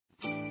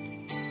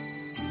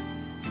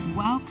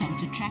welcome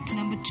to track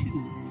number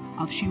 2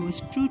 of She Was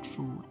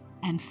Fruitful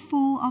and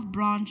Full of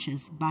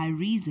Branches by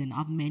Reason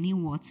of Many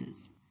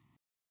Waters.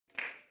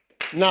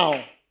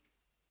 Now,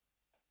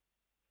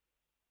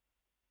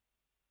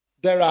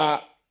 there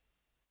are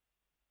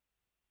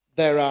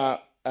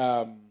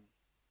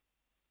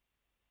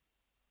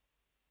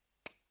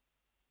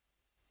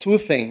two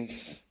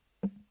things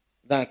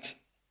that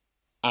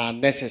are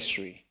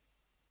necessary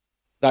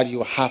that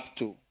you have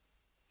to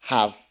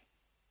have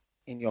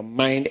in your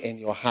mind and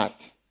your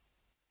heart.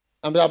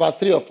 And there are about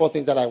 3 or 4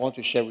 things that I want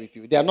to share with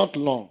you. They are not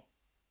long,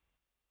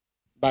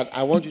 but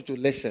I want you to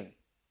listen.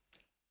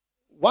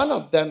 One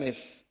of them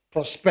is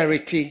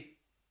prosperity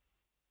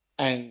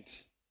and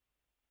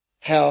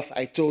health.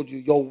 I told you,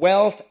 your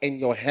wealth and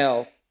your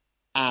health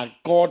are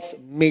God's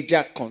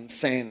major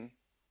concern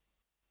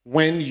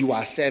when you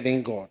are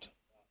serving God.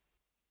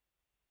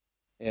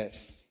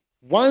 Yes.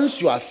 Once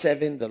you are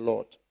serving the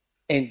Lord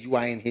and you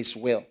are in His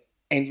will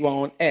and you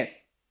are on earth,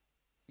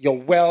 your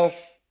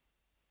wealth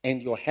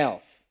and your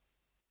health,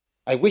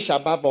 I wish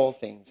above all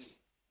things,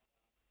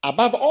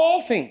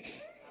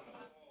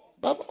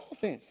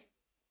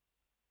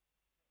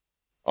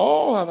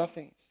 all other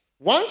things.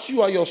 Once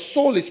your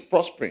soul is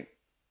prospering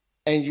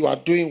and you are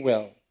doing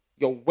well,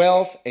 your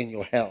wealth and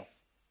your health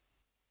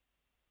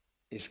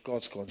is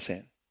God's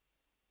concern.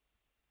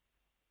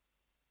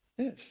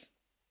 Yes.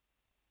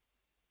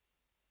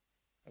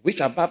 I wish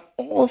above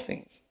all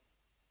things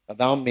that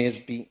thou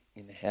mayest be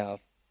in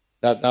health,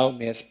 that thou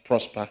mayest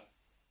prosper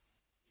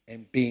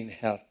and be in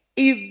health,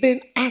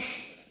 even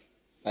as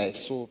thy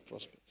soul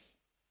prospers.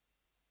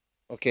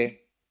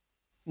 Okay?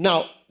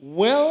 Now,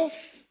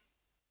 wealth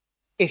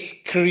is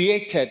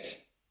created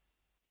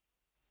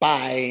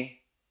by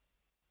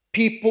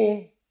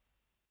people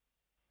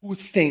who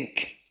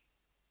think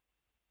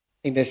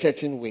in a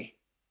certain way.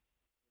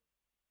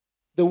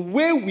 The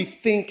way we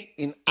think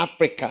in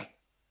Africa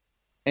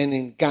and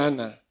in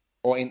Ghana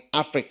or in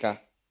Africa,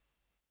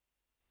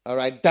 all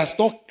right, does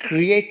not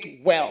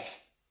create wealth.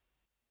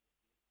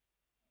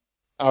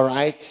 All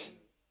right?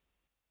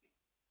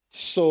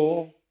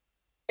 So,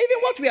 even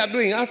what we are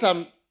doing as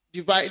I'm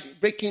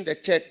breaking the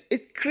church,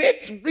 it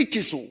creates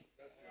riches.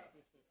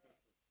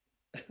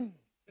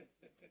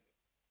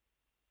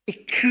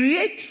 It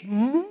creates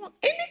more.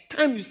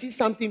 Anytime you see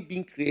something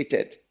being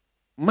created,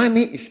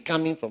 money is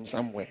coming from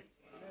somewhere.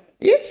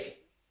 Yes.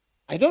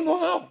 I don't know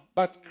how,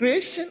 but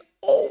creation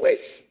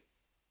always.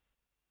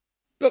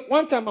 Look,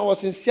 one time I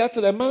was in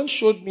Seattle, a man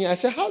showed me, I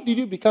said, how did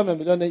you become a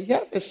millionaire? He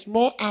has a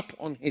small app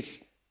on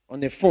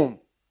the phone.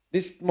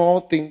 This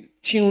small thing,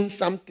 tune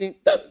something.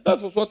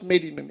 That was what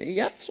made him. He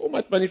had so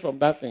much money from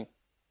that thing.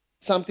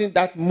 Something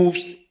that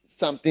moves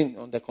something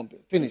on the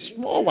computer. Finish.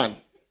 Small one.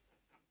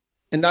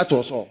 And that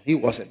was all. He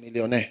was a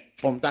millionaire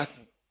from that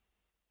thing.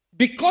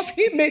 Because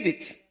he made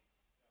it.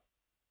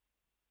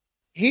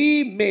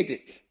 He made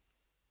it.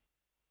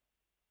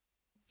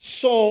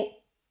 So,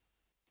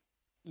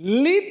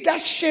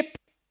 leadership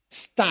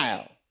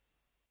style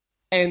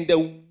and the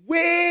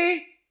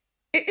way,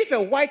 if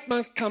a white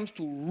man comes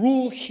to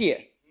rule here,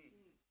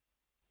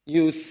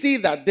 you see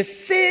that the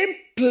same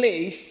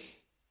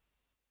place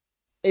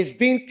is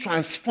being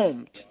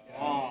transformed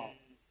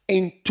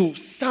into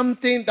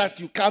something that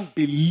you can't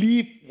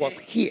believe was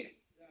here.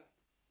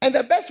 And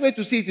the best way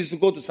to see it is to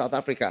go to South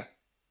Africa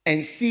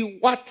and see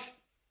what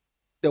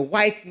the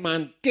white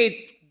man did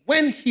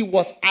when he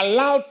was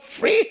allowed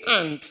free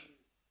hand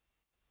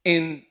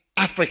in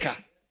Africa.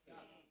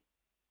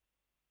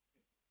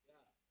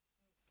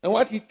 And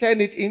what he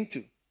turned it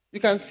into. You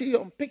can see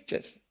on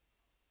pictures.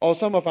 Or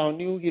some of our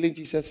new Healing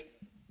Jesus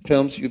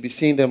films, you'll be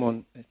seeing them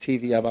on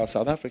TV about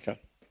South Africa.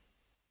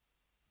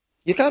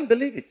 You can't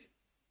believe it.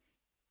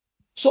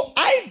 So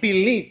I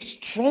believe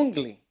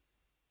strongly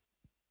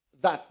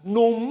that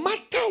no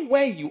matter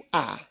where you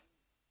are,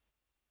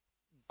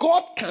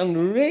 God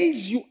can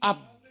raise you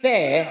up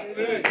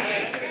there,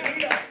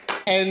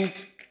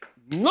 and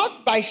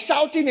not by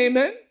shouting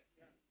amen,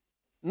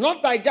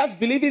 not by just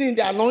believing in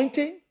the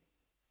anointing,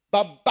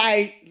 but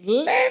by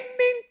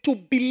learning to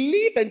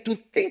believe and to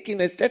think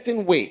in a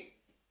certain way,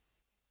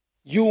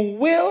 you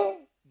will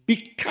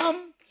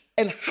become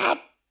and have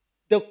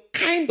the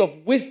kind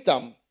of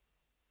wisdom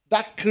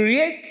that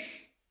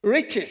creates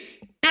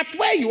riches at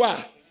where you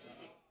are.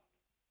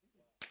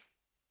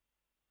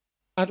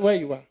 At where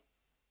you are.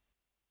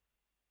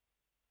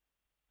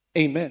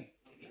 Amen.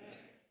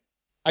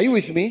 Are you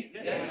with me?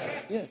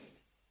 Yes.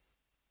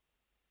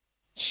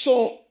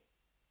 So,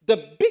 the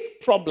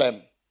big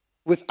problem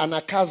with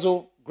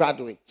Anakazo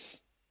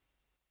graduates,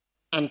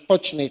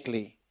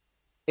 unfortunately,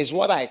 is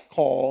what I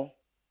call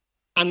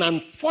an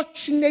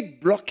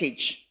unfortunate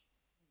blockage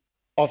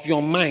of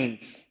your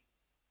minds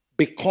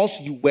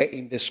because you were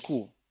in the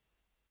school.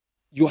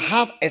 You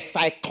have a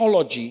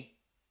psychology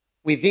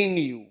within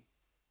you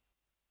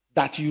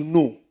that you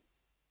know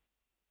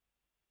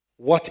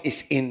what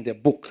is in the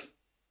book.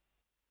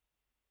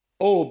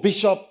 Oh,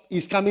 Bishop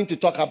is coming to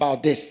talk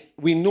about this.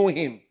 We know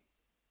him.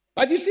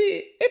 But you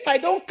see, if I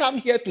don't come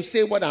here to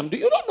say what I'm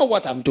doing, you don't know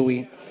what I'm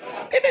doing.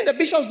 Even the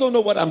bishops don't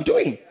know what I'm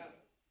doing.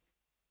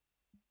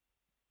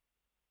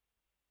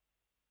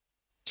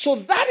 So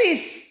that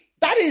is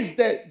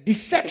the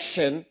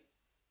deception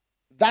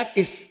that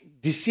is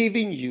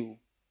deceiving you,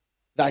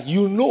 that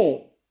you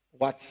know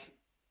what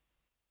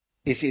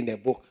is in the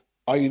book,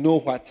 or you know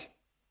what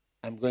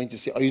I'm going to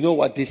say, or you know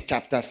what this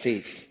chapter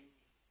says.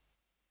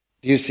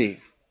 Do you see?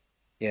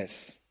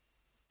 Yes.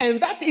 And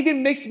that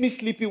even makes me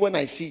sleepy when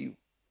I see you.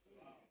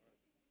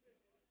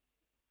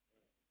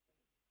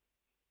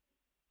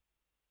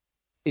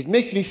 It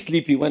makes me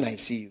sleepy when I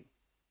see you.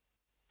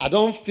 I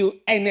don't feel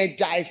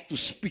energized to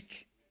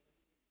speak.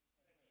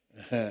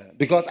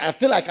 Because I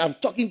feel like I'm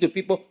talking to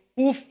people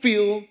who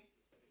feel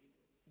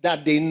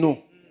that they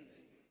know.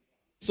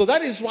 So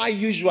that is why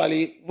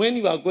usually when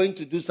you are going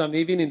to do something,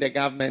 even in the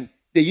government,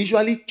 they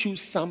usually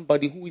choose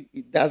somebody who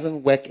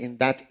doesn't work in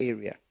that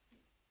area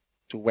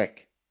to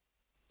work.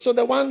 So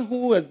the one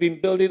who has been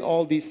building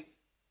all these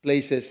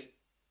places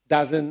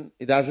doesn't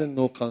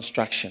know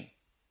construction.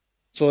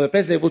 So the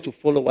person is able to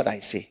follow what I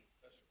say.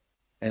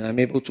 And I'm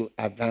able to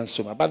advance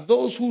so much. But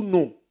those who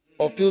know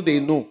or feel they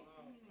know,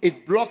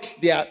 it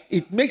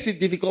makes it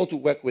difficult to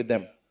work with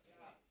them.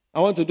 I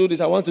want to do this,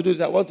 I want to do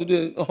this, I want to do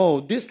it. Oh,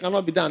 this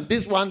cannot be done.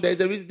 This one, there's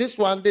a reason. This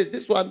one,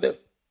 this one, there.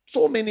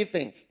 So many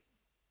things.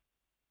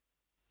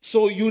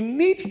 So you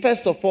need,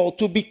 first of all,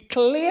 to be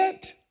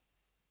cleared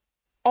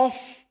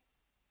off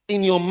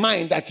in your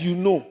mind that you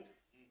know.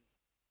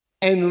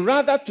 And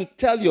rather to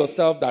tell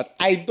yourself that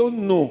I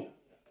don't know.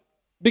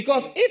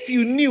 Because if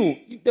you knew,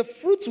 the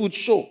fruits would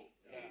show.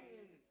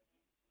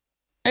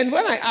 And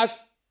when I ask,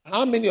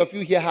 how many of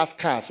you here have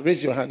cars?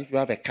 Raise your hand if you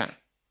have a car.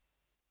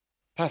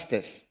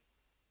 Pastors.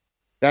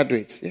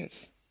 Graduates,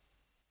 yes.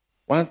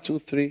 1, 2,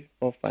 3,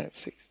 4, 5,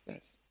 6,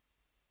 yes.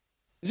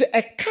 So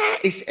a car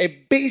is a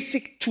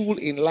basic tool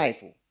in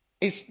life.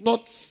 It's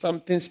not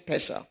something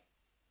special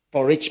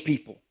for rich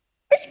people.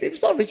 Rich people,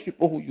 it's not rich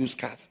people who use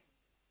cars.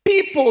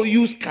 People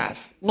use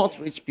cars, not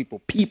rich people.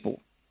 People.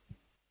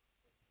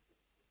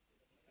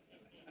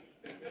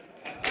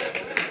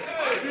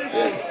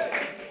 Yes.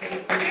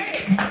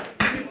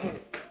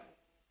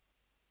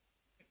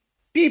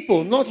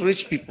 People, not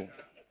rich people.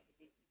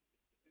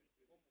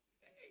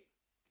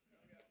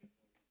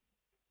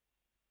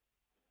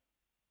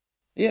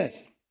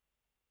 Yes.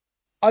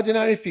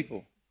 Ordinary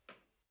people.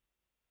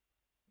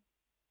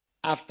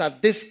 After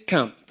this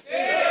camp,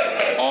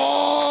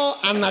 all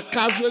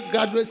Anakazu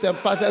graduates and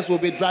pastors will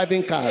be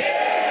driving cars.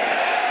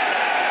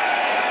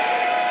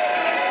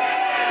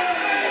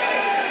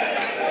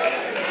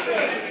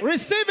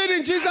 Receive it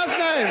in Jesus'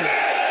 name.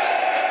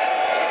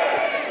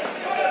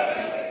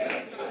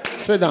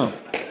 Sit down.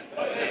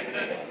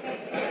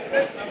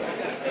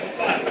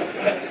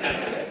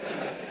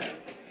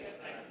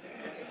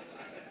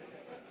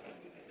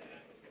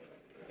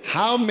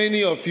 How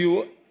many of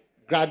you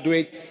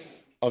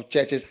graduates of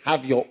churches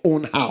have your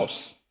own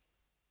house?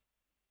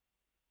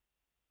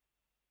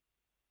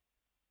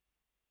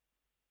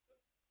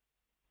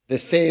 The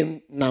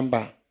same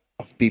number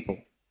of people.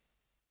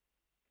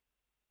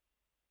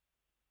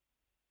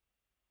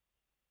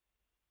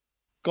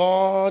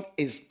 God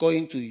is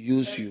going to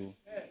use you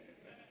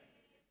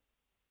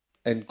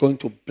and going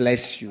to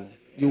bless you.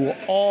 You will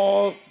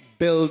all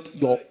build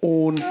your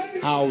own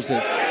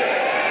houses.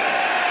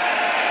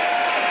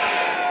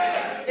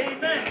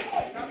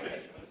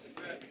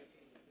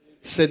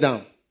 Sit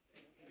down.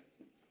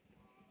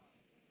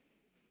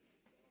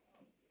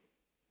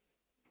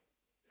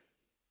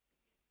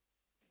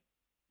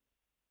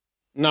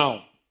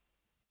 Now,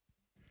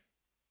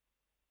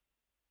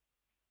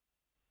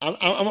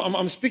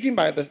 I'm speaking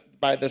by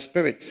the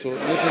Spirit, so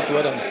listen to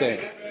what I'm saying.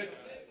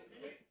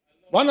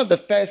 One of the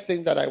first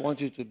things that I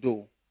want you to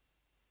do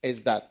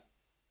is that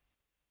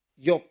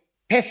you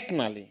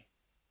personally,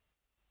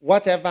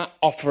 whatever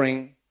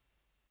offering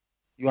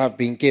you have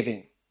been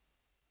given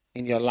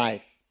in your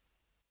life,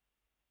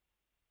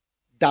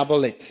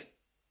 double it.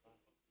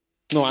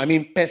 No, I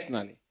mean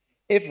personally.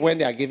 If when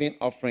they are giving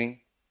offering,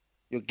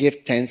 you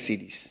give 10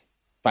 cedis,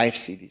 5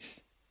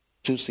 cedis,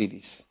 2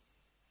 cedis,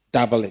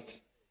 double it.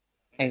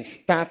 And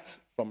start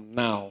from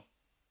now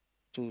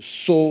to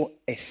sow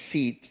a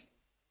seed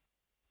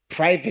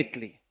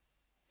privately.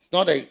 It's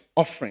not an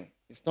offering.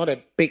 It's not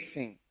a big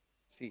thing.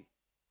 See,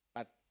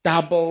 but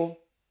double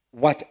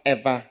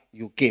whatever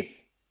you give.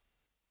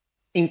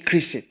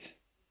 Increase it.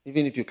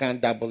 Even if you can't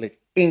double it,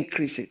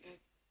 increase it.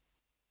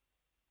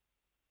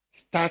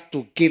 Start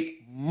to give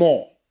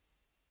more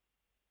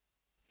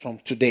from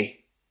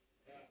today.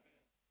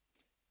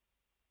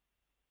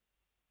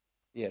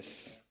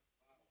 Yes.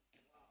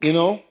 You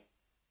know,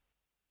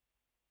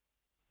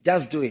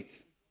 just do it.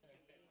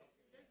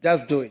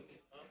 Just do it.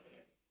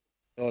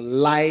 Your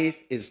life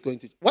is going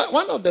to...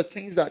 One of the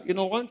things that,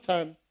 one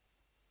time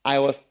I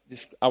was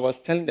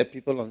telling the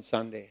people on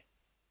Sunday,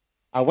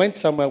 I went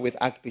somewhere with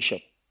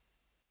Archbishop.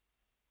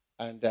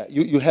 And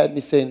you heard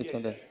me saying it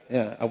on the...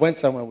 Yeah, I went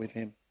somewhere with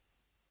him.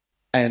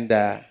 And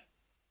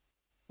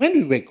when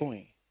we were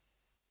going,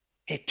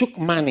 he took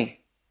money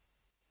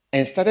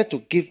and started to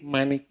give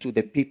money to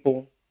the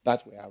people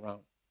that were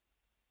around.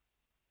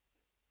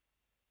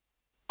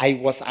 I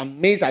was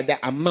amazed at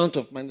the amount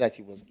of money that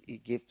he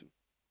gave to.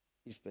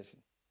 this person.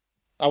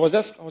 I was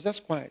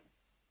just quiet.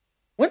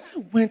 When I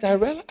went, I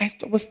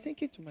realized, I was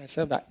thinking to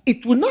myself that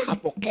it would not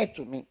have occurred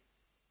to me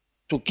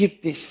to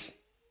give this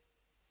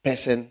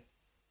person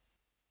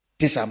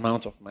this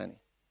amount of money.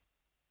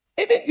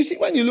 Even, you see,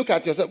 when you look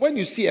at yourself, when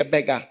you see a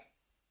beggar,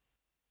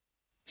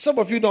 some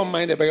of you don't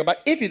mind a beggar,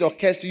 but if it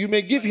occurs to you, you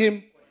may give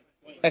him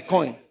a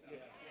coin.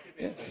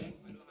 Yes.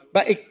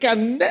 But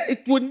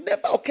it would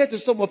never occur to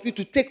some of you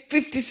to take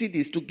 50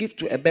 cedis to give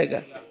to a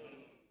beggar.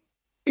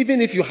 Even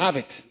if you have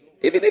it.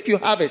 Even if you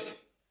have it.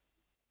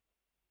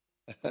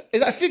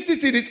 It's like 50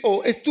 cedis,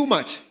 it's too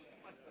much.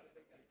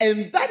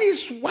 And that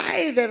is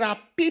why there are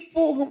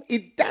people whom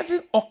it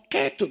doesn't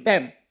occur to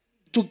them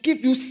to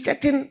give you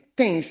certain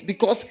things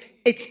because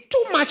it's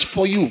too much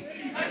for you.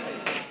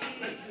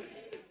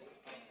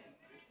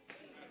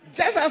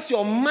 Just as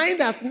your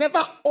mind has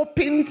never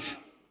opened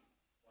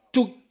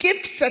to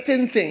give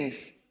certain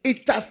things,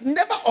 it has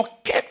never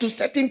occurred to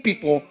certain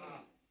people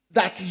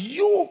that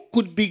you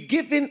could be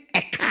given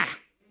a car.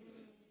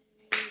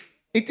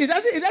 It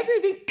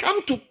doesn't even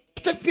come to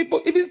certain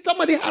people. Even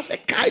somebody has a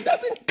car, it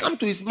doesn't come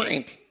to his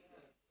mind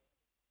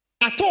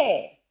at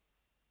all.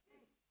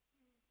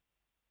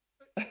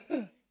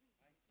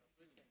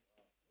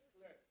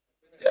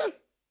 Yeah.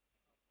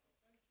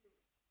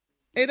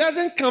 It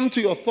doesn't come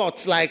to your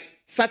thoughts like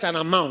such an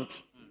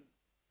amount.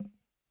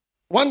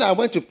 One day I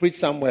went to preach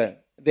somewhere.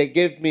 They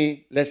gave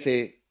me, let's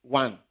say,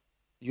 1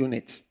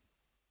 unit.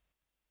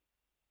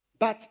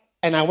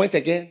 And I went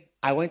again.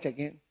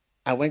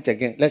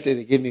 Let's say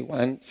they gave me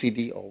 1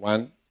 CD or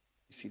 1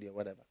 CD or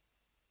whatever.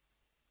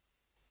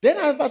 Then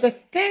about the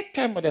 3rd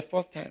time or the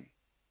 4th time,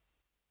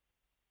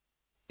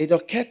 it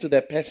occurred to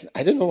the person,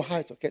 I don't know how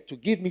it occurred, to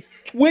give me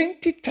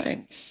 20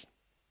 times.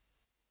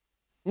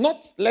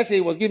 Not, let's say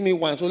it was giving me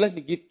 1, so let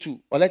me give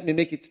 2, or let me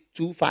make it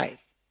 2.5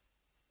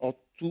 or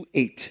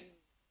 2.8.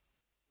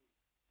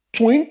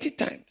 20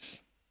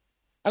 times.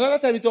 Another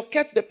time it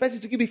occurred to the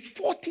person to give me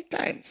 40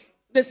 times.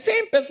 The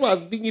same person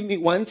was giving me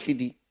 1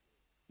 CD,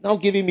 now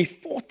giving me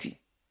 40.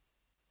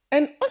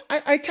 And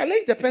I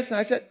challenged the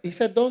person. He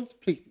said, don't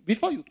preach.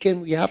 Before you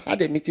came, we have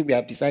had a meeting, we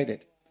have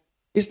decided.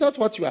 It's not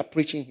what you are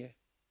preaching here.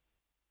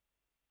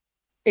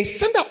 It's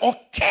something that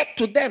occurred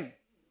to them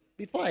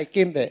before I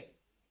came there.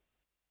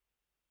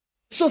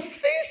 So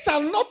things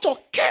are not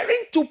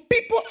occurring to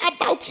people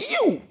about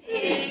you.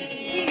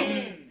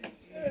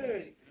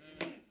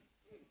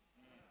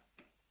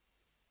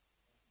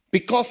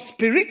 Because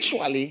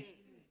spiritually,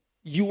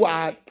 you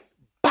are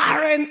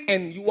barren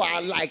and you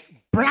are like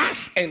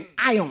brass and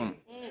iron.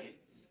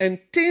 And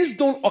things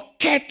don't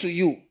occur to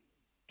you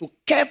to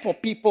care for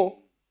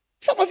people.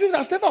 Some of you, it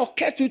has never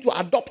occurred to you to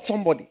adopt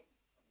somebody.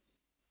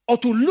 Or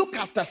to look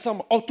after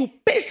someone. Or to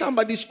pay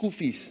somebody's school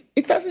fees.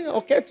 It doesn't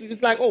occur to you.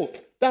 It's like,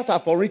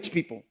 that's for rich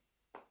people.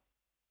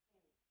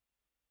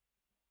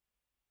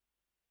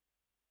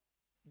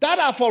 That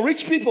are for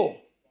rich people.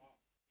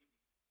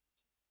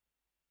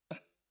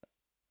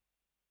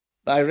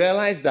 But I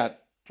realize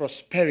that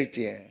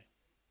prosperity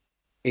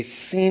is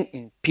seen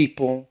in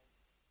people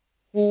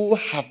who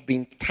have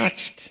been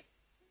touched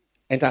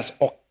and has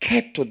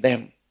occurred to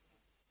them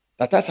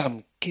that as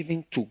I'm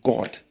giving to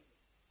God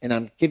and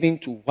I'm giving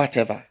to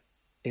whatever,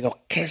 it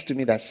occurs to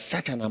me that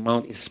such an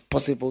amount is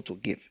possible to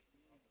give.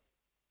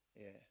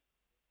 Yeah.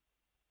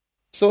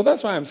 So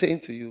that's why I'm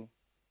saying to you,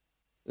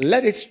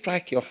 let it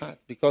strike your heart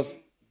because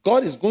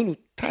God is going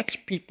to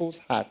touch people's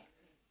hearts.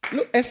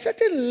 Look, a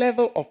certain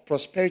level of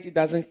prosperity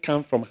doesn't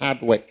come from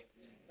hard work.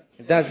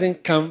 It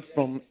doesn't come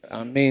from,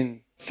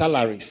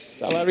 salaries.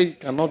 Salaries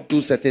cannot do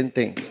certain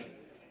things.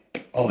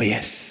 Oh,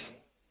 yes.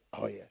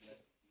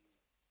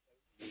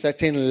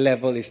 Certain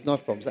level is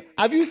not from...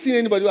 Have you seen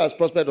anybody who has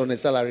prospered on a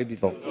salary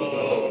before?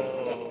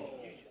 No.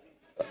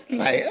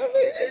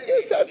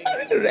 It's a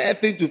very rare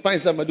thing to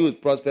find somebody who has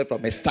prospered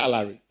from a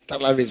salary.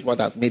 Salary is what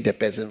has made the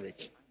person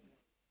rich.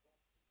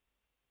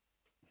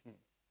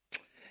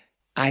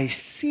 I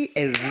see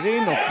a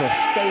rain of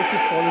prosperity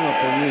falling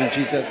upon you in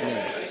Jesus'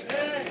 name.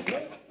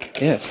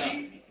 Yes.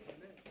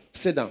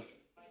 Sit down.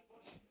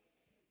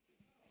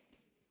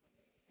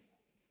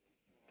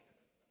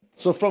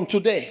 So from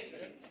today,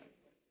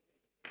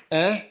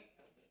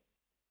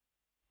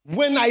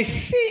 when I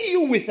see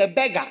you with a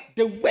beggar,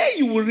 the way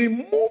you will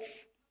remove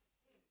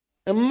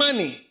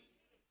money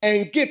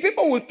and give,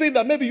 people will think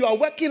that maybe you are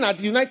working at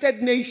the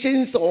United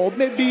Nations or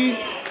maybe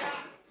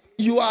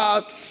you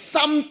are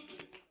something.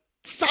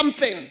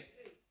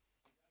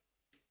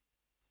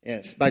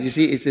 Yes, but you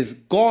see, it is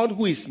God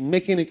who is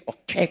making it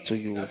occur to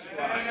you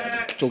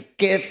to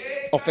give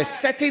of a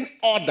certain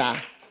order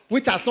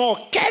which has not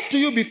occurred to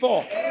you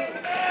before.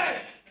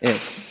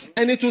 Yes.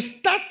 And it will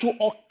start to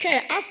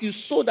occur as you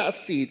sow that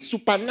seed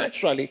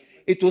supernaturally.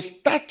 It will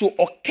start to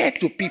occur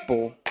to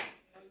people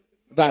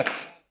that,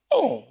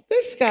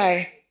 this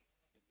guy,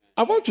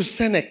 I want to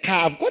send a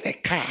car. I've got a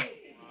car.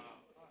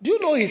 Do you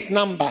know his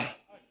number?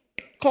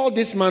 Call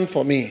this man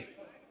for me.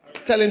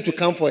 Tell him to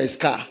come for his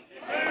car.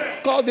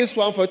 Call this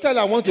one for, tell him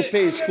I want to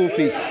pay his school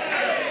fees.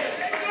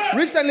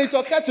 Recently, it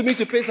occurred to me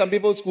to pay some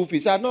people's school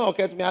fees. It had not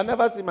occurred to me. I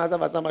never see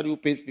myself as somebody who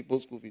pays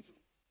people's school fees.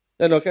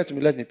 Then it occurred to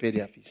me, let me pay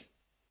their fees.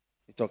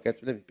 It occurred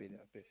to me, let me pay their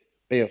fees.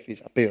 Pay your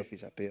fees, I pay your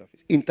fees, I pay your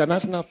fees.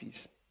 International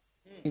fees.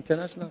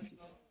 International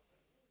fees.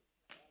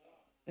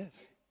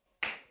 Yes.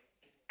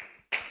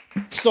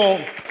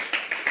 So,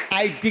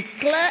 I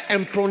declare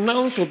and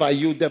pronounce over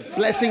you the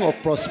blessing of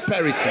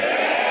prosperity.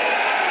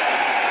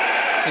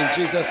 In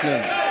Jesus'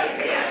 name.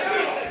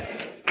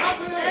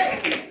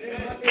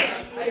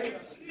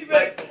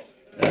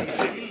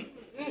 Yes.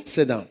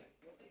 Sit down.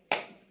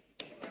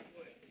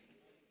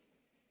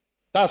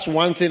 That's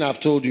one thing I've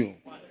told you.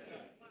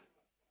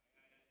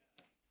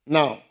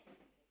 Now,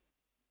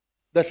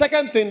 the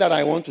second thing that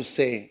I want to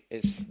say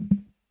is,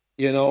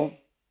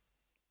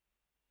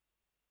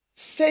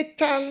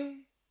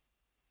 Satan,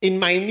 in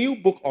my new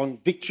book on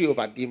victory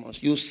over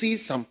demons, you see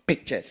some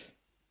pictures.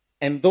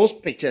 And those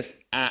pictures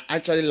are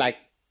actually like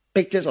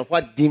pictures of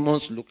what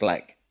demons look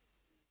like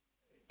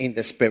in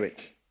the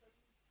spirit.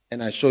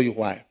 And I show you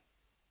why.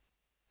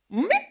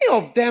 Many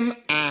of them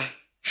are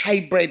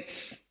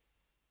hybrids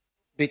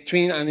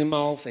between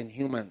animals and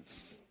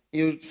humans.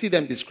 You see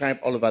them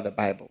described all over the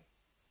Bible.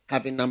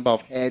 Having number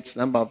of heads,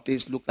 number of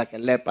days, look like a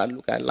leopard,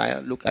 look like a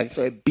lion, look like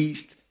a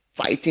beast,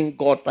 fighting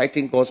God,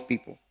 fighting God's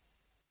people.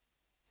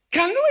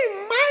 Can you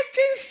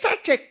imagine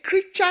such a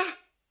creature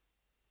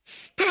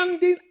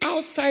standing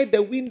outside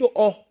the window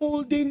or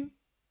holding?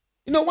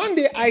 One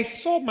day I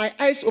saw my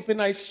eyes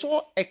open. I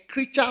saw a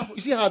creature.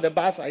 You see how the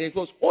bars are? It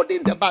was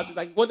holding the bars. It's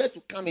like it wanted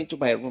to come into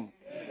my room.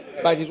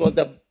 But it was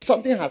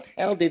something had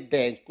held it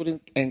there. It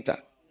couldn't enter.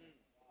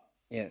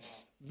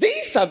 Yes.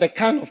 These are the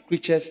kind of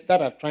creatures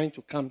that are trying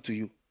to come to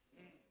you.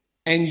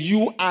 And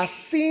you are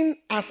seen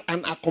as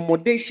an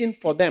accommodation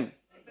for them.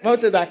 Paul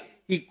said that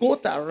he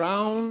goes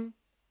around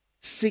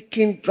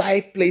seeking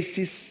dry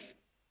places,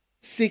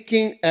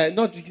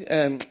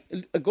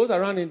 goes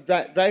around in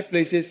dry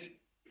places,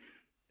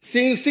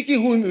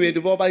 seeking whom he may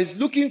devour, but he's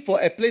looking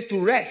for a place to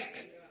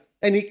rest.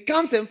 And he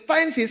comes and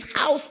finds his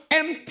house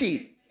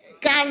empty,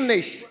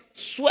 garnished,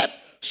 swept.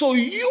 So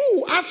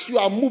you, as you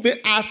are moving,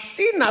 are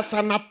seen as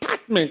an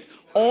apartment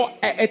or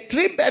a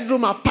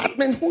 3-bedroom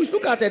apartment.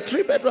 Look at a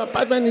 3-bedroom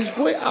apartment is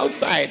going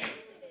outside.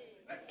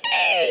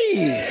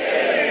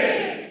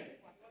 Hey!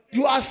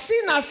 You are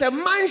seen as a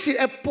mansion,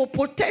 a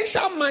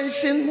potential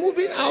mansion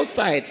moving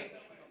outside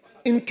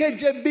in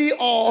KJB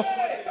or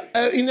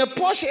in a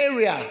posh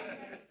area.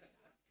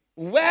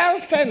 Well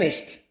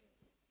furnished.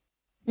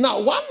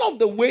 Now, one of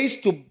the ways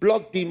to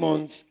block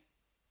demons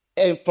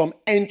from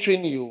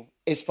entering you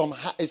is for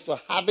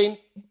having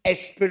a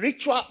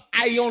spiritual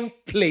iron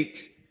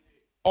plate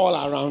all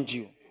around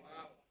you.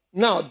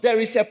 Now, there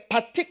is a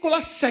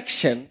particular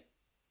section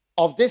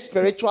of this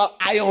spiritual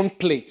iron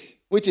plate,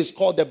 which is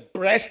called the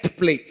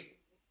breastplate.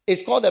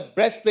 It's called the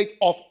breastplate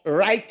of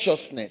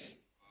righteousness.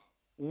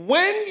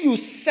 When you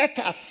set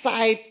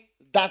aside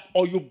that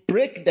or you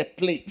break the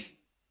plate,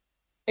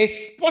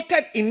 it's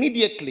spotted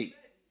immediately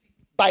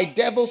by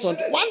devils.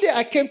 One day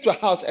I came to a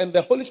house and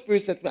the Holy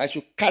Spirit said to me, I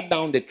should cut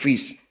down the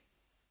trees.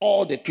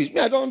 All the trees.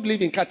 I don't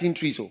believe in cutting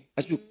trees.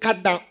 I should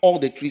cut down all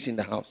the trees in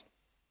the house.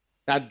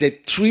 That the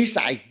trees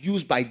are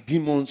used by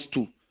demons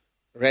to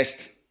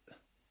rest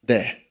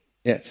there.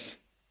 Yes.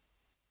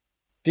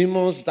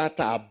 Demons that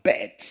are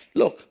birds.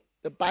 Look,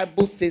 the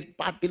Bible says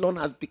Babylon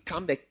has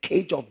become the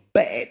cage of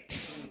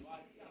birds.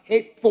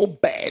 Hateful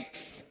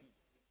birds.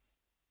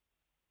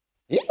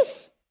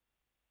 Yes.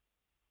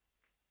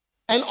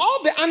 And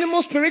all the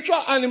animals,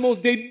 spiritual animals,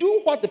 they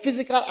do what the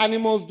physical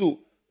animals do.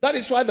 That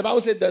is why the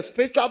Bible says the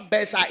spiritual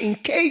birds are in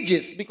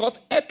cages, because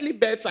earthly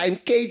birds are in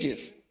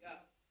cages.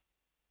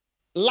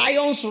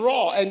 Lions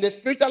roar, and the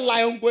spiritual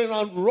lion going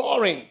around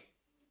roaring.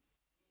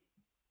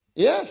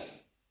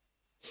 Yes.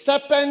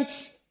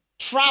 Serpents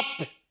trap.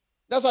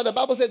 That's why the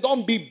Bible says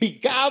don't be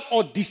beguiled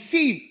or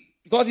deceived,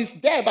 because it's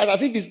there, but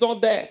as if it's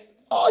not there.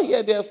 Oh,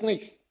 here there are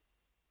snakes.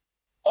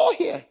 Oh,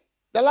 here.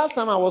 The last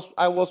time I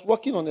was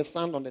walking on the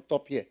sand on the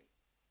top here.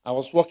 I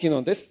was walking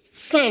on this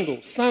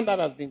sand that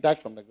has been dug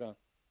from the ground.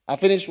 I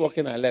finished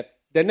walking, I left.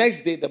 The next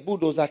day, the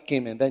bulldozer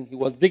came and then he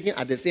was digging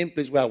at the same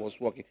place where I was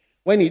walking.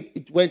 When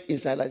it went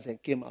inside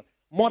and came out,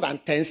 more than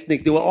 10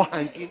 snakes, they were all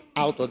hanging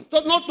out on it.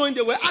 Not knowing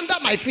they were under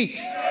my feet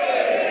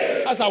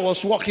as I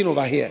was walking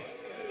over here.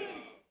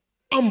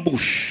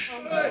 Ambush,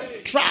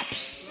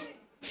 traps,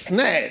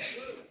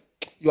 snares.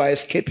 You are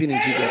escaping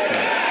in Jesus' name.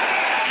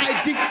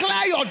 I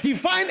declare your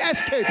divine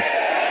escape.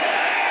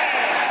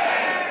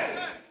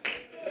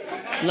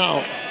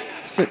 Now,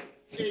 sit.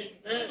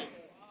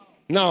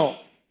 Now,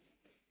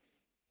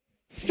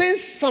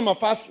 since some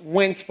of us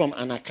went from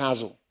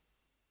Anakazo,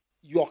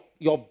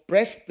 your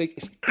breastplate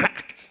is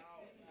cracked.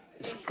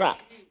 It's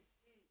cracked.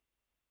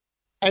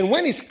 And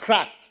when it's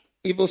cracked,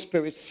 evil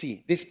spirits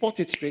see. They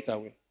spot it straight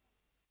away.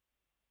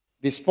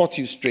 They spot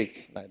you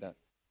straight like that.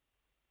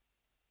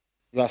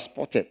 You are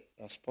spotted.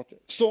 You are spotted.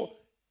 So,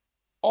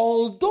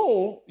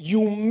 although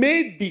you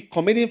may be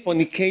committing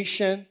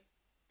fornication,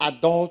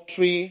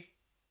 adultery,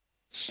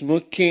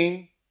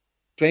 smoking,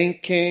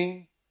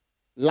 drinking,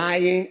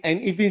 lying,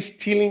 and even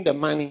stealing the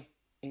money,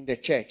 in the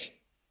church.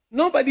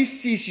 Nobody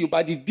sees you,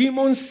 but the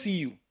demons see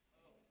you.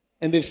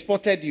 And they've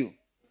spotted you.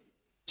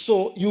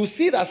 So you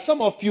see that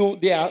some of you,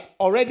 they are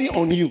already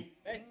on you.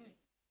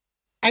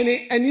 And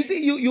you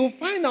see, you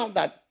find out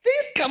that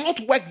things cannot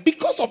work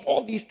because of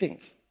all these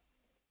things.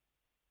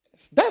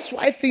 That's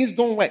why things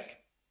don't work.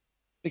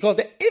 Because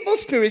the evil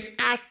spirits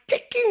are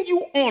taking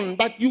you on,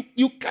 but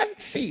you can't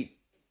see.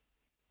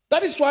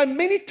 That is why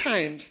many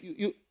times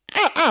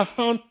I have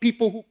found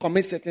people who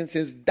commit certain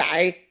sins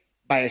die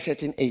by a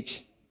certain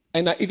age.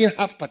 And I even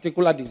have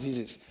particular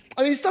diseases.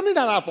 I mean, it's something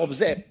that I've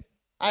observed.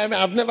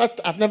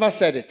 I've never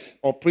said it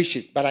or preached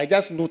it, but I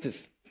just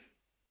noticed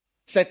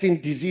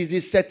certain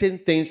diseases, certain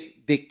things,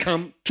 they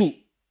come to.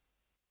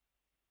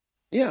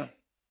 Yeah.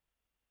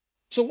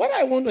 So what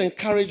I want to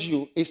encourage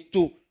you is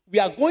we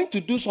are going to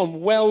do some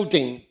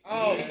welding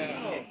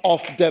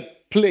of the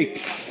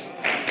plates.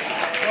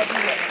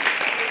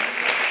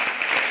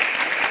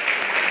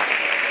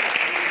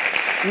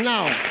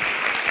 Now,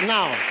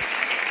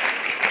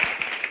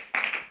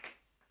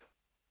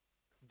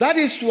 that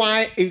is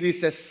why it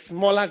is a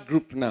smaller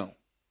group now.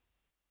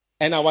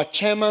 And our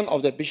chairman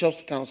of the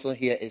Bishop's Council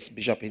here is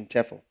Bishop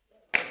Intefo.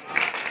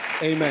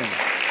 Amen.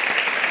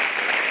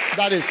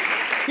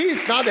 He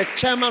is now the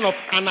chairman of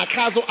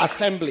Anakazo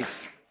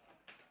Assemblies.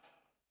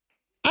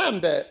 I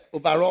am the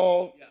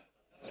overall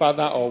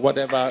father or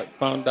whatever,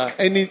 founder.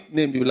 Any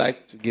name you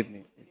like to give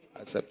me,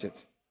 accept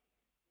it.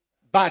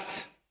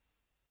 But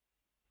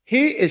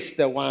he is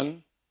the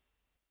one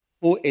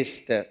who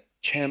is the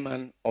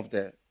chairman of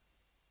the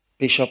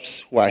bishops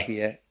who are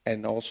here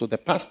and also the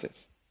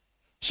pastors.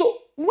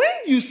 So when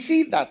you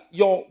see that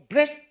your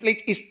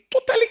breastplate is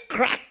totally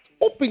cracked,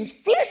 open,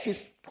 flesh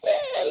is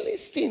clearly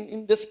seen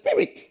in the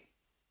spirit,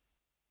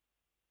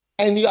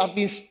 and you have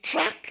been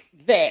struck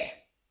there,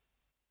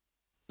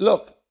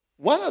 look,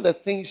 one of the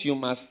things you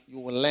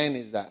will learn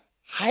is that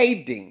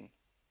hiding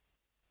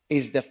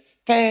is the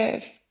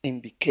first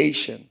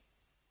indication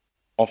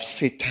of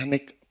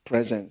satanic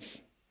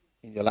presence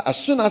in your life.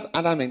 As soon as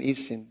Adam and Eve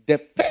sinned, the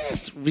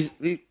first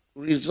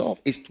resolve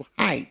is to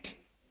hide.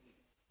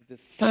 It's the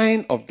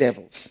sign of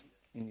devils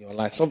in your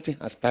life. Something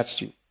has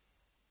touched you.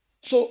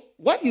 So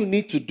what you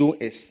need to do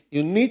is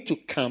you need to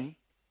come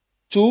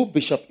to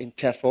Bishop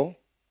Intefo.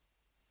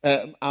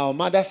 Our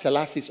mother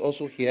Selassie is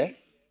also here.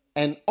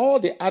 And all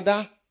the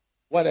other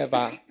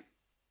whatever.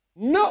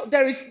 No,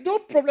 there is no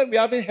problem we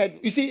haven't had.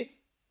 You see,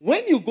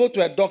 when you go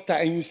to a doctor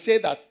and you say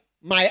that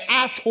my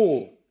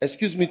asshole,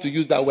 excuse me to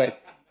use that word,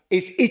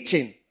 is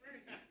itching,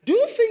 do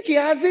you think he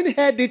hasn't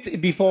heard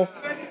it before?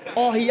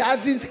 Or he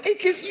hasn't?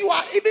 Because you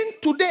are, even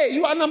today,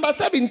 you are number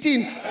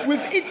 17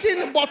 with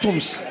itching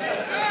bottoms. He's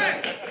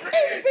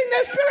been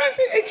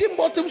experiencing itching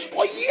bottoms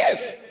for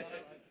years.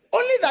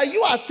 Only that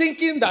you are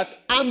thinking that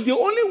I'm the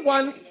only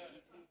one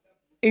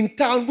in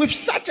town with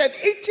such an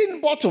itching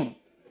bottom.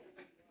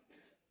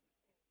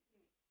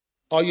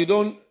 Or you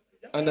don't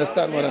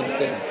understand what I'm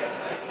saying.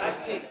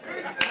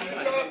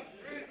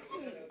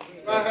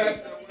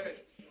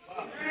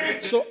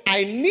 So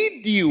I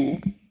need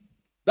you.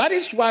 That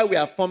is why we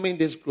are forming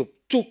this group.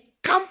 To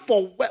come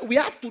for, we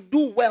have to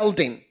do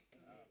welding.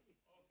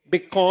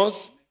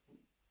 Because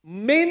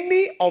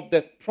many of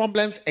the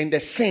problems and the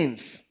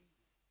sins,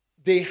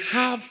 they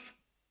have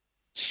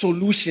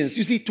solutions.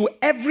 You see, to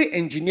every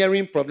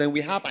engineering problem,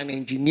 we have an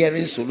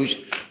engineering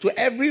solution. To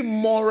every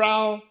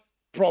moral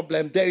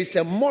problem, there is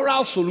a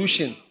moral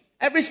solution.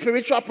 Every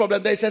spiritual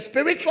problem, there is a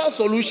spiritual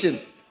solution.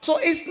 So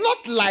it's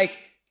not like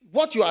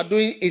what you are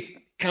doing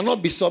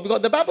cannot be solved,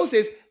 because the Bible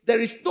says there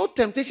is no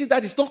temptation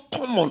that is not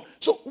common.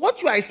 So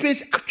what you are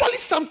experiencing is actually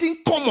something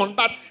common,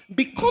 but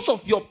because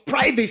of your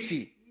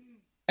privacy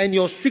and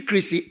your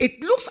secrecy,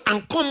 it looks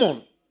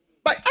uncommon,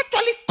 but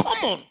actually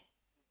common.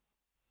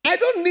 I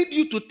don't need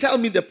you to tell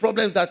me the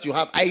problems that you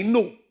have. I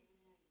know.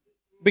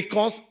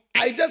 Because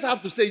I just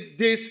have to say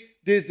this.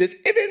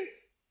 Even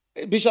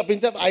Bishop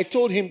Intef, I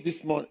told him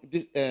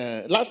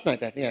last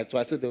night, I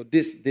said, oh,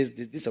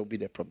 this will be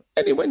the problem.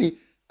 And when he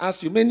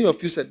asked you, many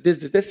of you said this,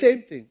 the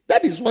same thing.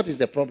 That is what is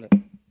the problem.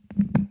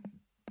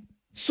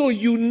 So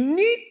you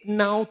need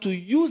now to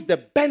use the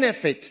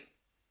benefit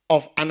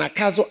of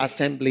Anakazo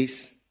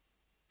assemblies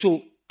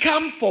to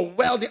come for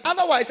welding.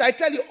 Otherwise, I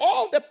tell you,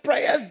 all the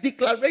prayers,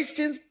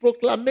 declarations,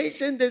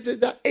 proclamation, this is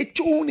that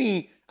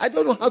etuni. I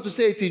don't know how to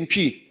say it in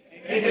Chi.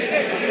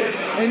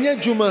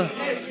 Enye Juma.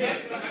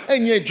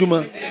 Enye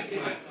Juma.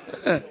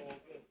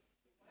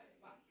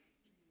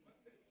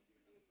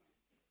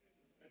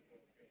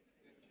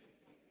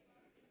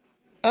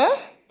 Huh?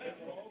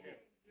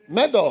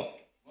 Medogo.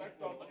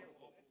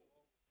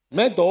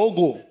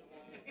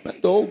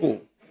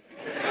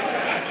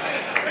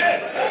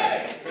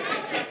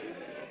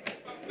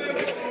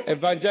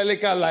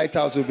 Evangelical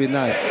Lighthouse would be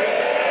nice.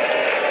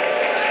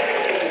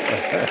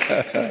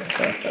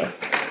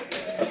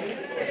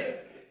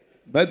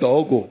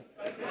 Medogo.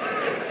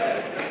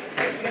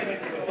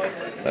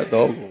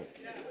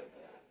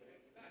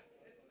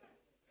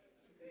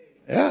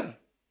 Yeah.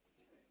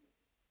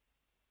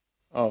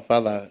 Oh,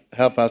 Father,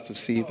 help us to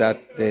see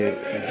that day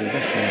in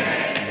Jesus' name.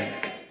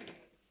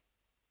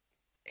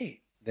 Hey,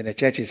 then the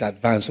church is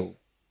advanced. Oh.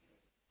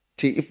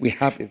 See, if we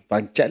have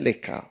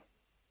evangelical,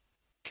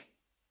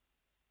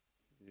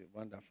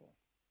 wonderful.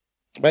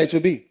 But it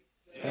will be.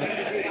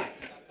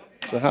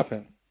 It will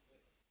happen.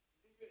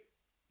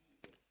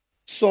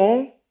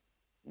 So,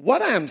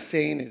 what I am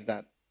saying is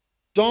that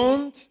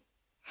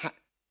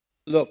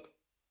look,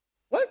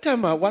 one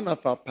time one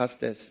of our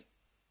pastors,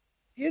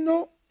 he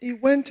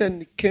went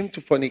and came to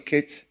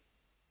fornicate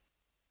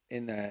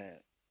in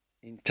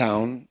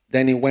town.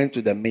 Then he went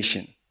to the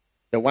mission.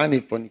 The one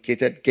he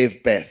fornicated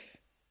gave birth.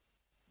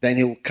 Then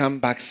he will come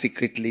back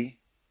secretly,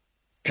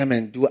 come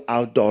and do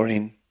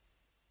outdooring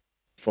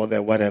for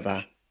the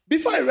whatever.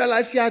 Before I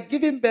realized he had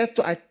given birth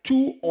to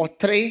 2 or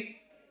 3.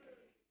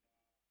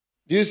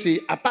 Do you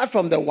see? Apart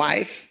from the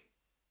wife.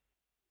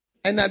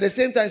 And at the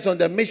same time, he's on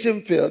the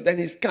mission field. Then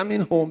he's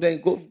coming home. Then he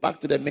goes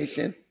back to the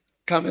mission.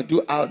 Come and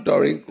do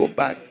outdooring. Go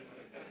back.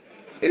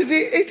 You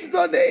see,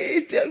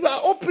 you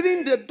are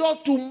opening the door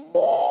to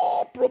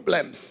more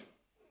problems.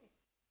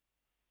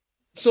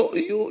 So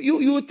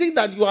you think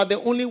that you are the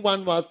only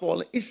one who has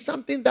fallen. It's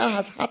something that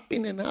has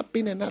happened and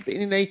happened and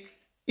happened.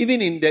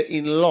 Even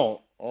in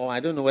law, or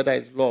I don't know whether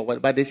it's law,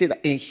 but they say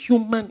that in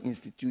human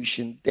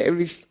institution, there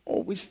is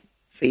always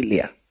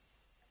failure.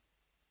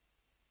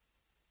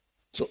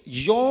 So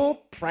your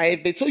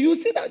private, so you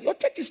see that your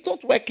church is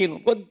not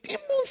working, but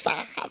demons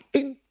are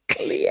having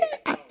clear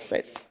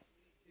access.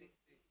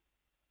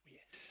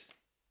 Yes.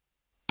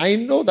 I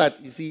know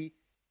that, you see,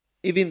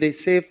 even they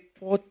say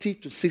 40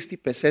 to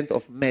 60%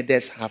 of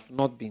murders have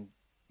not been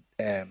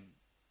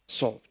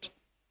solved.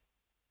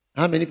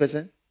 How many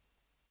percent?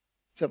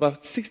 It's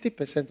about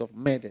 60% of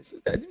murders.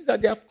 That means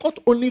that they have caught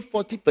only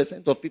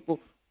 40% of people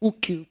who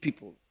kill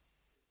people.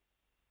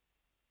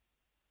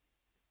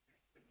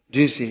 Do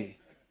you see?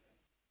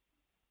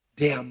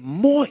 There are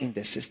more in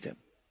the system.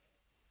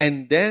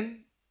 And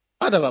then,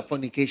 out of a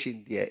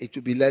fornication there, it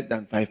will be less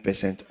than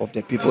 5% of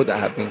the people that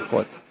have been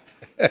caught.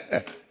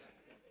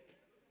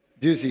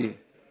 Do you see?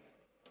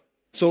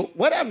 So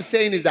what I'm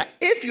saying is that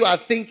if you are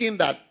thinking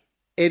that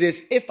it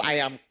is if I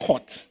am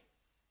caught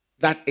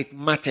that it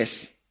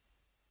matters,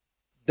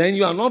 then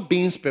you are not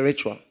being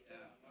spiritual.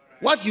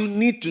 What you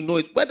need to know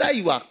is whether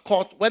you are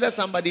caught, whether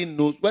somebody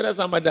knows, whether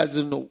somebody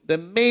doesn't know. The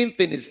main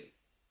thing is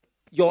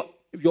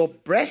your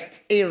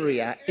breast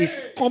area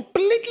is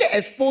completely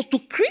exposed to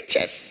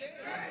creatures,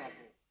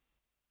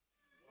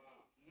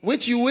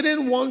 which you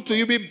wouldn't want to.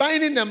 You'll be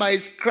binding them by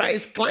his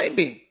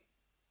climbing.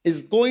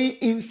 It's going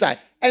inside.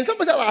 And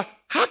somebody said, well,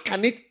 how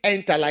can it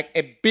enter like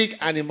a big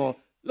animal?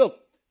 Look,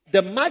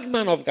 the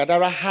madman of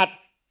Gadara had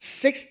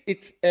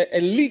a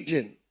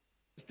legion.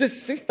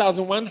 This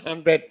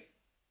 6,100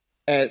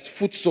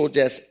 foot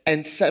soldiers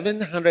and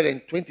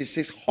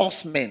 726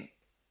 horsemen,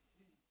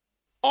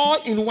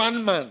 all in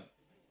one man.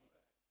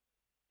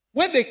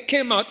 When they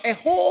came out, a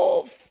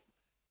whole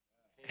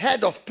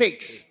head of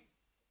pigs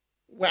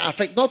were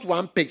affected, not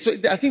one pig. So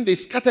I think they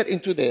scattered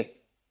into the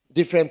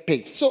different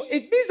pigs. So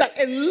it means that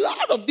a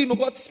lot of demons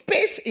got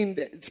space in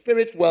the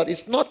spirit world.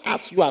 It's not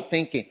as you are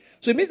thinking.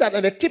 So it means that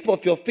at the tip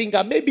of your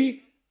finger,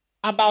 maybe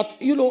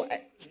about,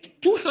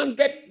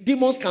 200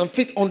 demons can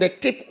fit on the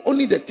tip,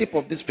 only the tip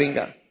of this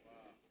finger.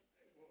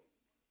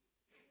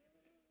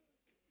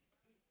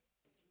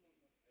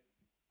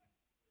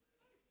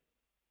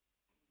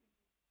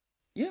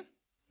 Yeah.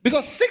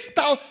 Because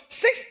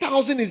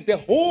 6,000 is the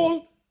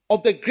whole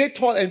of the great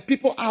hall and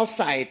people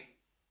outside.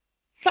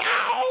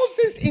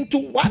 Thousands into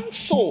one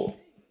soul.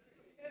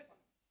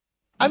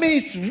 I mean,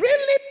 it's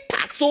really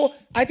packed. So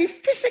I think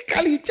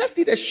physically you just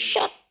need a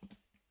short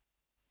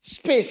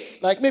space,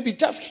 like maybe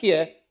just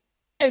here,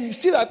 and you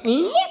see that a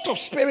lot of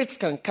spirits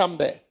can come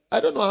there.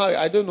 I don't know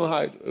how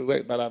it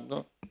works, but I'm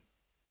not.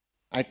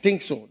 I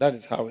think so. That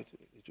is how it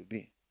will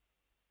be.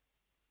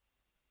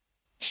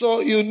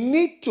 So you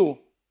need to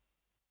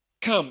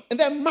come. And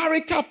then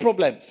marital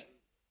problems.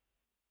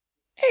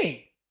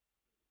 Hey,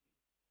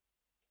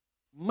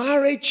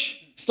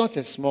 marriage is not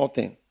a small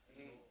thing.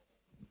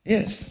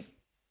 Yes.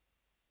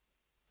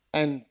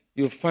 And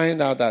you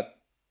find out that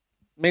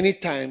many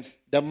times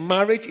the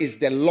marriage is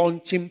the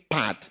launching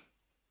pad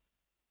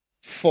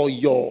for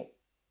your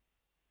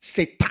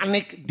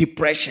satanic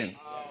depression.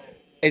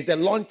 It's the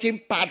launching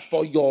pad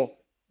for your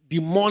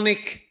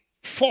demonic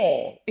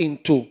fall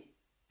into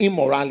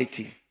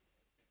immorality.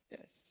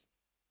 Yes.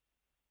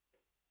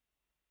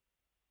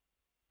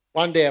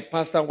 One day a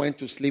pastor went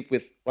to sleep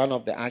with one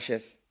of the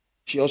ashes.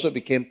 She also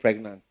became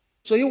pregnant.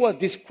 So he was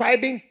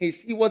describing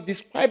his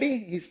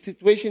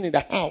situation in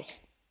the house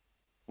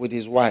with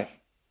his wife.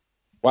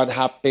 What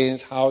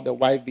happens, how the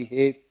wife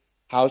behaves,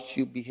 how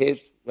she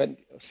behaves when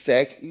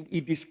sex. He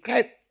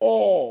described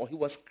all. He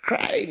was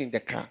crying in the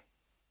car.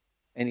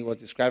 And he was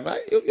describing,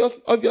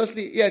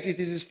 obviously, yes, it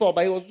is his fault,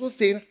 but he was also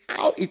saying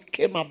how it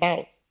came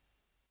about.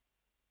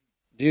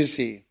 Do you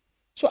see?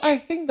 So I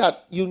think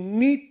that you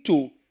need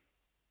to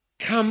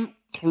come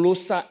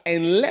closer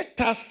and let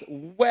us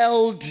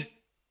weld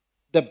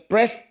the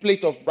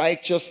breastplate of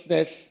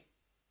righteousness.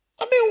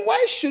 I mean,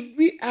 why should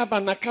we have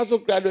an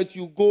Akazo graduate?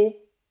 You go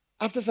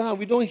After some time,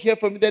 we don't hear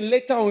from you. Then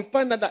later on, we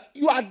find out that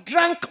you are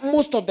drunk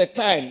most of the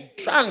time.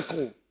 Drunk.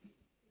 Oh.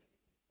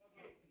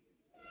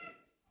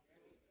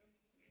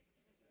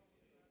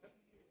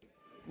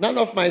 None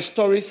of my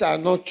stories are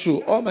not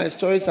true. All my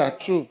stories are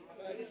true.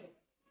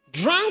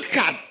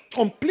 Drunkard,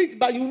 complete,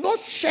 but you not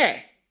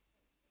share.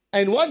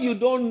 And what you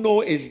don't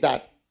know is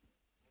that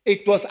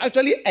it was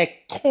actually a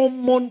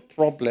common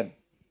problem.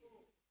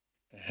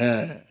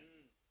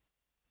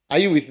 Are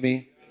you with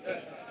me?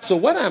 Yes. So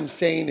what I'm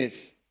saying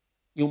is,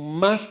 you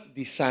must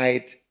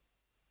decide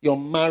your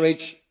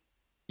marriage.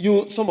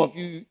 Some of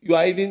you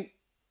are even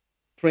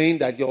praying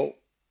that your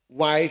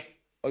wife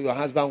or your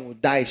husband will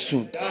die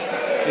soon.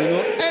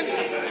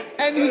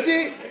 And you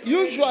see,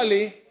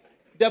 usually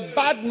the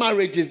bad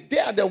marriages, they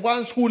are the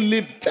ones who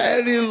live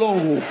very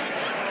long.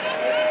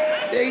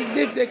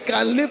 They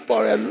can live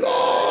for a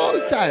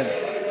long time.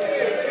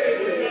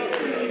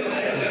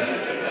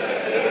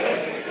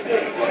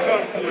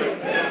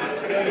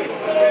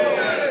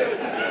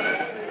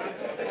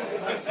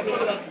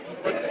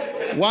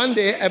 One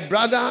day, a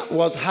brother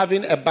was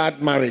having a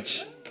bad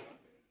marriage.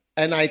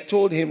 And I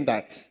told him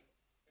that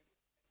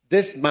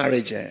this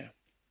marriage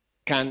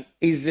can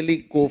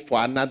easily go for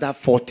another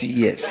 40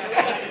 years.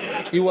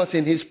 He was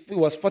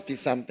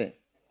 40-something.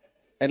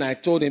 And I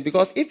told him,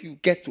 because if you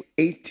get to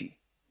 80,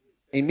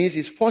 it means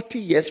it's 40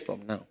 years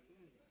from now.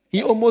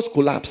 He almost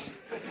collapsed.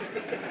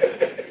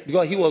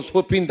 Because he was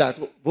hoping that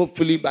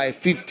hopefully by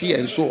 50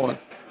 and so on,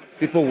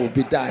 people will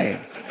be dying.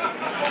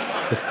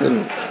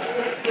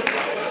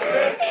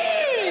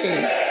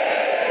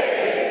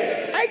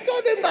 I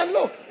told him that,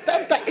 look,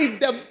 sometimes in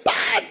the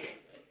bad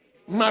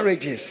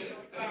marriages,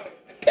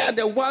 they are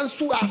the ones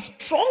who are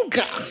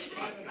stronger.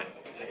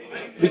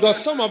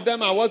 Because some of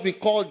them are what we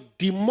call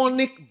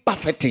demonic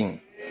buffeting.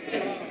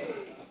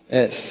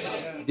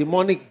 Yes,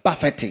 demonic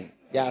buffeting.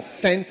 They are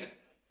sent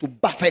to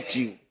buffet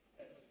you.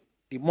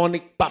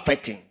 Demonic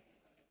buffeting.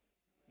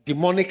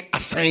 Demonic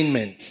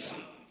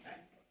assignments.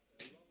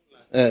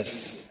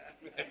 Yes.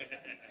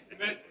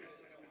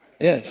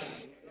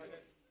 Yes.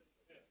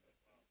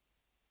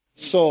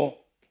 So,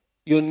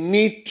 you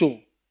need to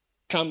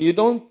come. You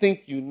don't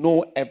think you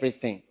know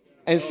everything.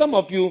 And some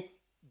of you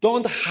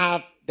don't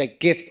have the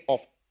gift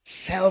of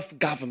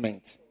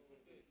self-government.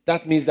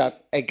 That means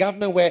that a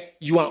government where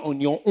you are on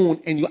your own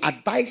and you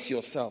advise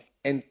yourself.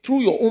 And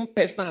through your own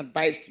personal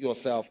advice to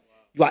yourself,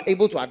 you are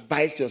able to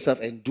advise yourself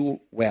and do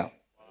well.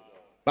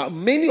 But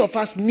many of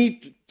us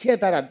need to hear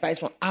that advice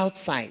from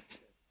outside.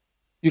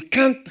 You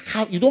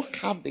don't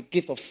have the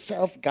gift of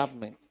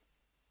self-government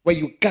where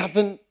you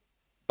govern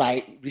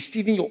by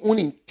receiving your own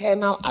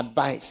internal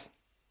advice.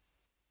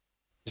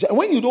 So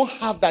when you don't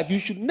have that, you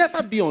should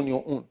never be on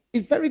your own.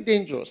 It's very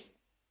dangerous.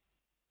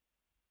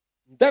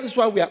 That is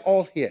why we are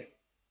all here.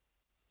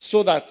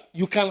 So that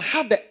you can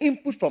have the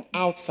input from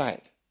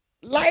outside.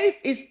 Life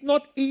is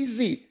not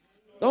easy.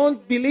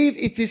 Don't believe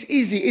it is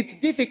easy. It's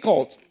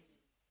difficult.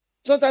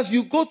 Sometimes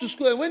you go to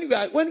school and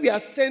when we are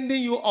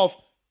sending you off,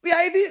 we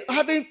are even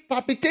having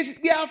palpitations.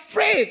 We are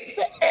afraid.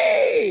 Say,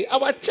 hey,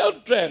 our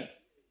children,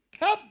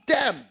 help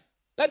them.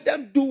 Let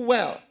them do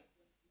well.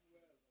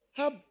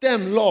 Help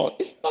them, Lord.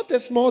 It's not a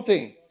small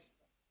thing.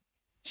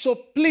 So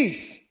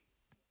please,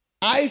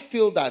 I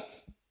feel that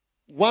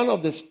one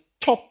of the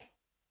top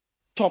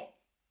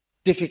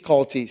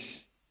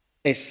difficulties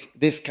is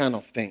this kind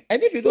of thing.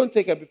 And if you don't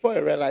take it before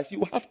you realize, you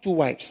will have 2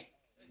 wives.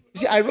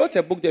 You see, I wrote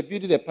a book, The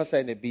Beauty, the Pastor,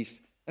 and the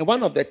Beast. And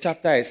one of the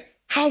chapters is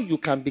how you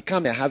can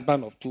become a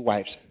husband of 2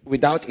 wives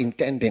without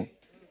intending.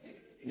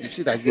 You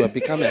see that you have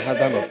become a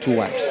husband of 2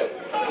 wives.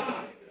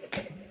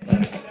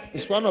 Yes.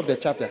 It's one of the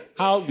chapters.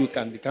 How you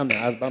can become a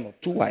husband of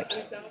 2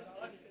 wives.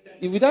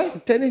 Without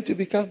intending to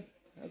become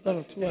a husband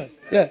of 2 wives.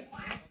 Yeah.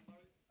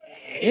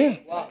 Yeah.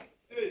 Wow.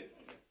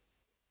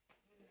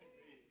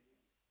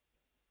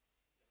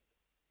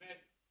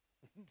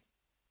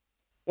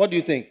 What do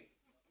you think?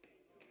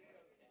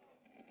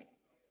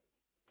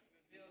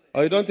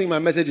 Or you don't think my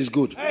message is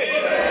good?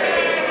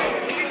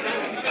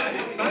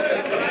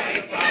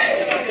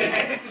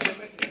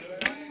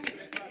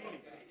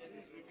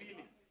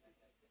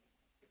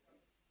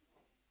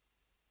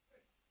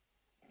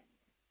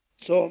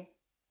 So,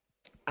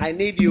 I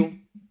need you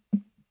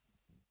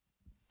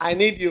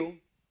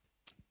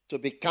to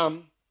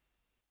become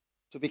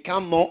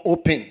more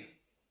open.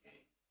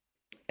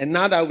 And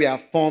now that we are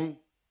formed,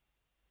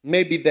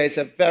 maybe there's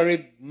a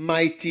very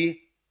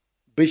mighty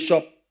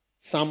bishop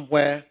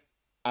somewhere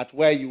at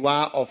where you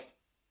are of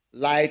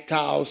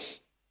Lighthouse,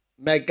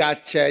 Mega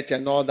Church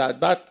and all that.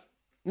 But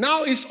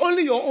now it's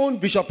only your own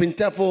Bishop in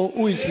Tefel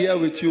who is here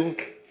with you.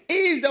 He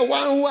is the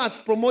one who has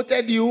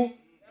promoted you,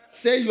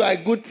 say you are a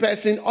good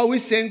person,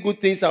 always saying good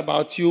things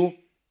about you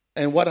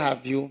and what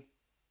have you.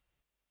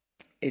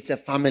 It's a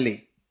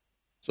family.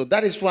 So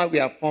that is why we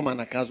have formed an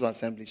Akazu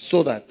assembly,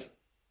 so that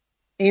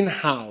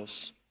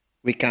in-house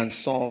we can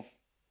solve.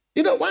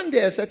 You know, one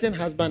day a certain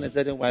husband and a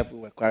certain wife, we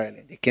were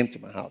quarreling. They came to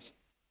my house.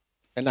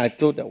 And I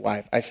told the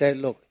wife, I said,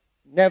 look,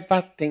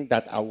 never think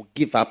that I will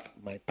give up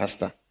my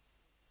pastor.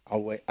 I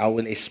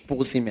will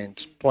expose him and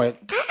spoil.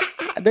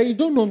 Then you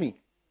don't know me.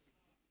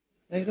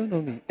 You don't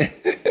know me.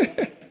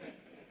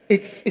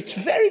 It's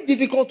very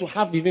difficult to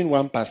have even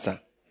one pastor.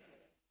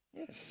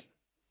 Yes.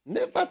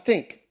 Never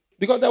think.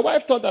 Because the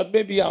wife thought that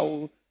maybe I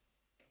will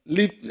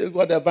leave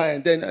whatever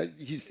and then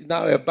he's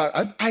now a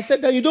bad. I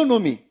said that you don't know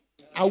me.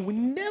 I will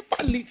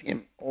never leave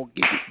him or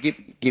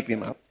give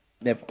him up.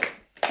 Never.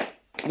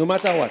 No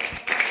matter what.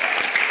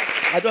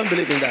 I don't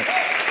believe in that.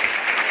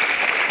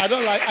 I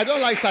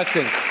don't like such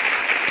things.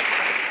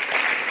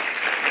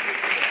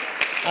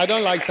 I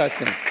don't like such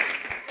things.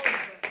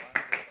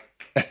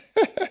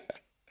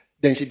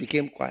 Then she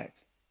became quiet.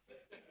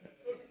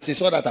 She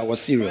saw that I was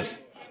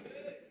serious.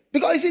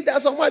 Because you see,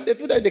 there's someone they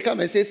feel that they come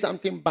and say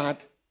something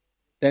bad,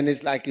 then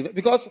it's like,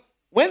 because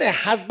when a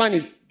husband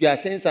you are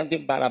saying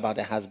something bad about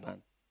a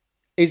husband,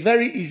 it's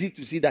very easy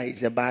to see that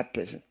he's a bad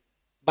person.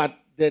 But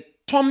the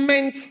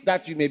torments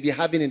that you may be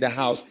having in the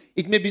house,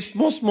 it may be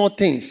small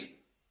things.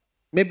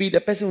 Maybe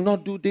the person will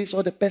not do this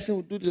or the person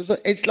will do this.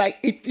 It's like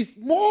it is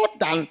more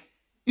than,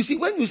 you see,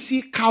 when you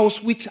see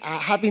cows which are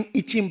having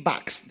itching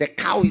backs, the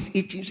cow is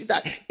itching, you see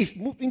that it's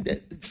moving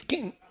the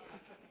skin.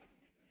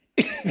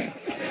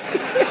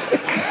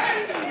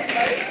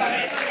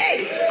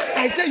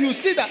 I said, you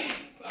see that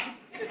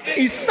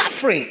it's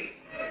suffering.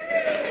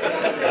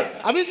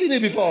 Have you seen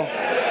it before?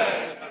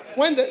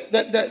 When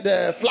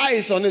the fly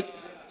is on it.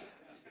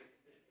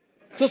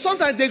 So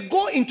sometimes they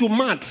go into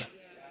mud.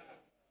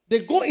 They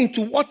go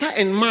into water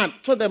and mud.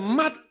 So the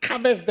mud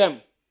covers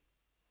them.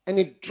 And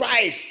it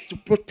dries to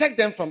protect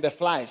them from the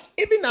flies.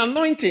 Even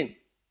anointing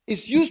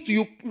is used to,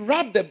 you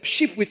rub the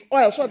sheep with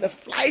oil so the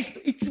flies,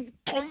 it's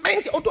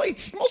tormenting. Although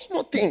it's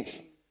small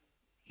things.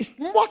 It's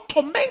more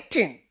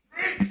tormenting.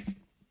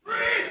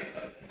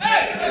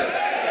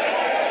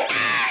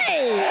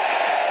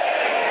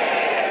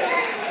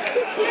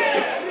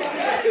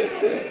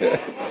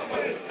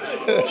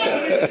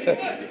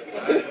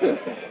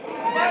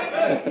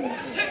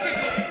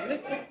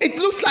 It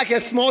looks like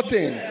a small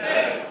thing.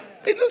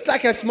 It looks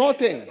like a small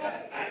thing.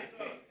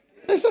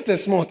 It's not a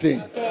small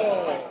thing.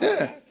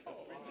 Yeah.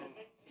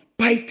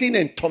 Biting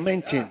and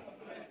tormenting.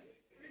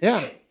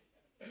 Yeah.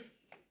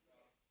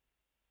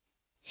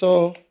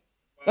 So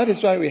that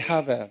is why we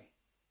have an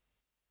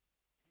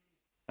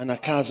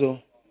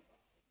Akazo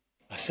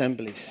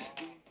assemblies.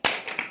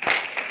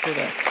 So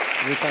that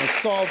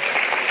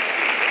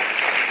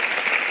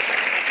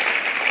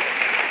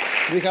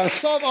we can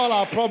solve all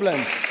our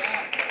problems.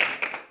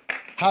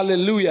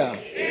 Hallelujah.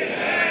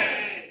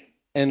 Amen.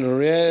 And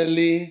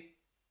really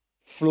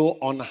flow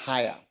on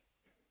higher.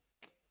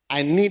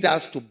 I need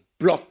us to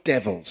block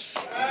devils.